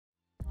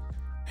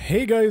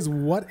Hey guys,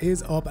 what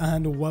is up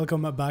and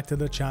welcome back to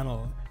the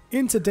channel.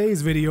 In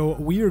today's video,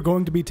 we are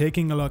going to be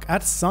taking a look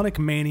at Sonic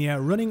Mania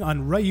running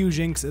on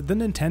Ryujinx, the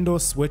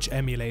Nintendo Switch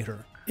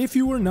emulator. If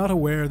you were not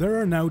aware, there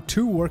are now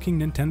two working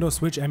Nintendo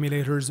Switch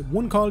emulators,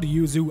 one called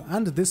Yuzu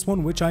and this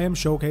one which I am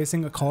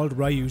showcasing called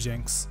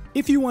Ryujinx.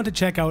 If you want to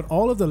check out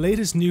all of the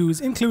latest news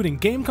including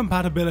game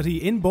compatibility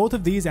in both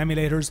of these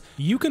emulators,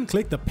 you can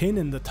click the pin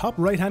in the top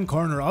right hand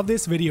corner of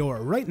this video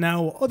right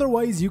now,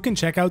 otherwise you can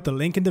check out the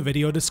link in the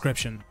video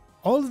description.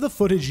 All of the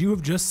footage you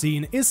have just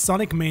seen is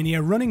Sonic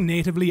Mania running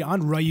natively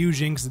on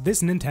Ryujinx,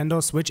 this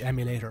Nintendo Switch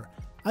emulator.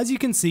 As you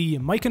can see,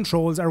 my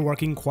controls are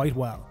working quite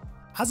well.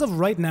 As of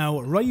right now,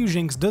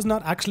 Ryujinx does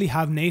not actually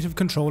have native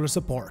controller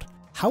support.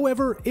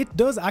 However, it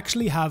does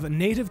actually have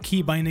native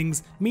key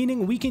bindings,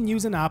 meaning we can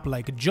use an app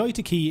like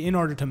Joy2Key in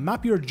order to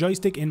map your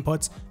joystick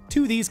inputs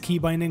to these key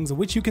bindings,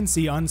 which you can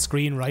see on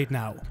screen right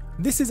now.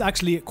 This is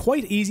actually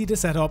quite easy to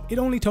set up. It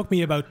only took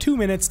me about 2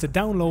 minutes to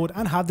download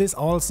and have this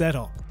all set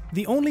up.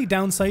 The only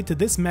downside to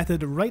this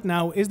method right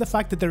now is the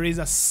fact that there is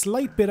a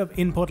slight bit of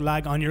input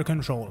lag on your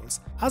controls.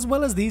 As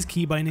well as these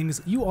key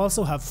bindings, you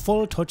also have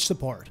full touch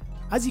support.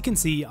 As you can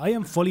see, I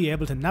am fully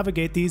able to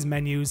navigate these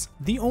menus.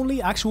 The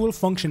only actual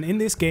function in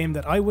this game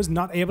that I was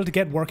not able to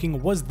get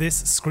working was this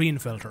screen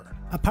filter.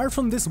 Apart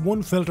from this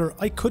one filter,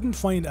 I couldn't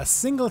find a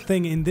single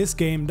thing in this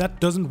game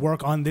that doesn't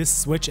work on this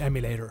Switch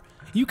emulator.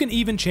 You can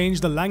even change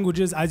the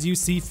languages as you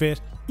see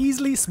fit,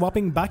 easily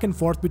swapping back and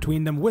forth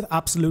between them with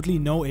absolutely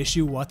no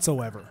issue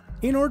whatsoever.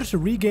 In order to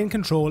regain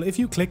control, if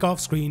you click off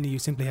screen, you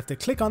simply have to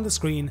click on the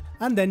screen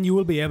and then you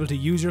will be able to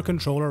use your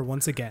controller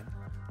once again.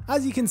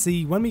 As you can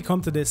see, when we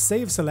come to this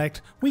save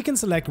select, we can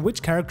select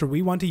which character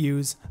we want to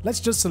use.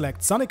 Let's just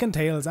select Sonic and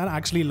Tails and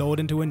actually load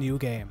into a new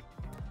game.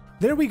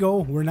 There we go,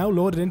 we're now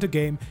loaded into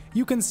game.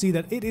 You can see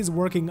that it is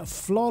working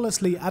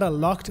flawlessly at a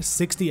locked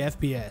 60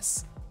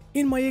 FPS.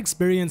 In my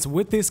experience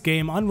with this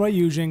game on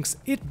Ryujinx,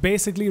 it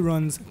basically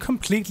runs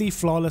completely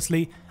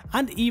flawlessly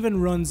and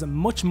even runs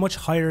much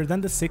higher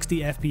than the 60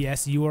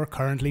 FPS you are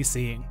currently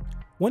seeing.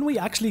 When we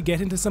actually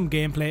get into some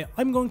gameplay,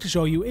 I'm going to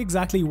show you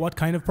exactly what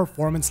kind of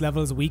performance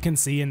levels we can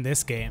see in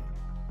this game.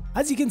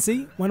 As you can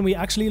see, when we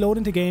actually load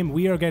into game,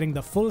 we are getting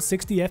the full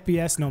 60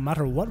 FPS no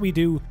matter what we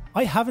do.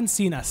 I haven't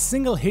seen a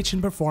single hitch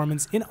in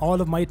performance in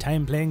all of my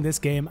time playing this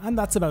game, and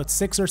that's about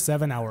 6 or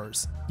 7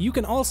 hours. You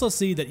can also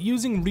see that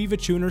using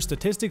RivaTuner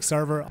statistics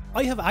server,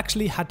 I have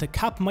actually had to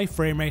cap my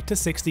frame rate to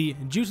 60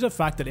 due to the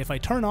fact that if I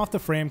turn off the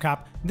frame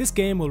cap, this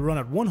game will run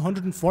at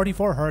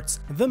 144 Hz,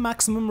 the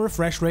maximum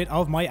refresh rate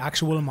of my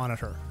actual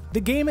monitor. The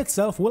game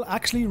itself will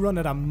actually run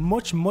at a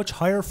much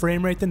higher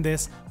frame rate than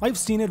this. I've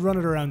seen it run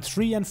at around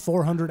 300 and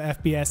 400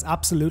 FPS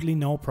absolutely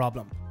no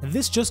problem.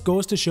 This just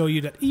goes to show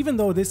you that even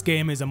though this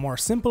game is a more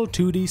simple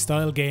 2D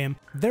style game,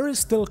 there is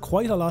still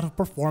quite a lot of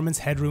performance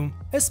headroom,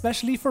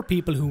 especially for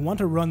people who want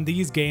to run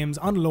these games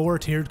on lower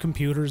tiered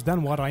computers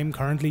than what I'm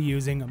currently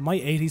using, my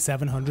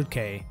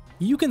 8700K.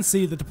 You can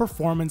see that the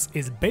performance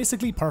is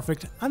basically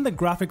perfect and the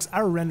graphics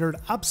are rendered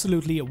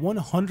absolutely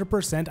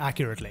 100%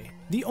 accurately.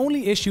 The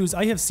only issues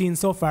I have seen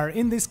so far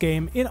in this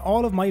game in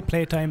all of my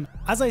playtime,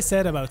 as I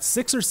said about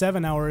 6 or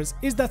 7 hours,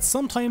 is that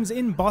sometimes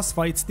in boss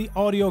fights the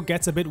audio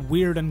gets a bit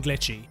weird and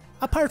glitchy.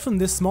 Apart from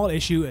this small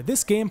issue,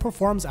 this game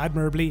performs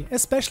admirably,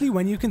 especially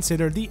when you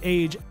consider the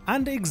age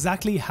and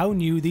exactly how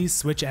new these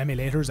Switch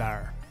emulators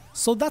are.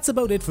 So that's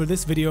about it for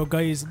this video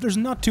guys. There's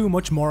not too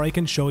much more I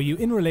can show you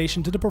in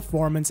relation to the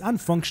performance and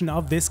function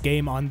of this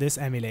game on this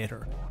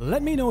emulator.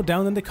 Let me know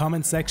down in the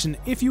comments section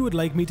if you would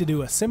like me to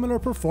do a similar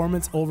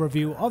performance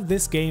overview of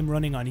this game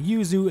running on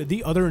Yuzu,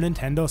 the other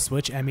Nintendo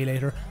Switch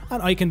emulator,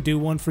 and I can do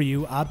one for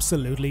you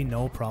absolutely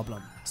no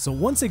problem. So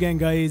once again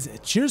guys,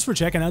 cheers for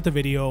checking out the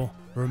video.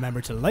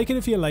 Remember to like it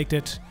if you liked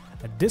it,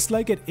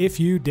 dislike it if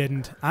you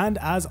didn't, and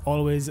as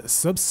always,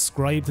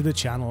 subscribe to the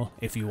channel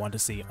if you want to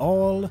see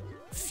all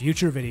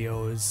future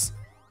videos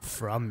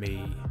from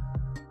me.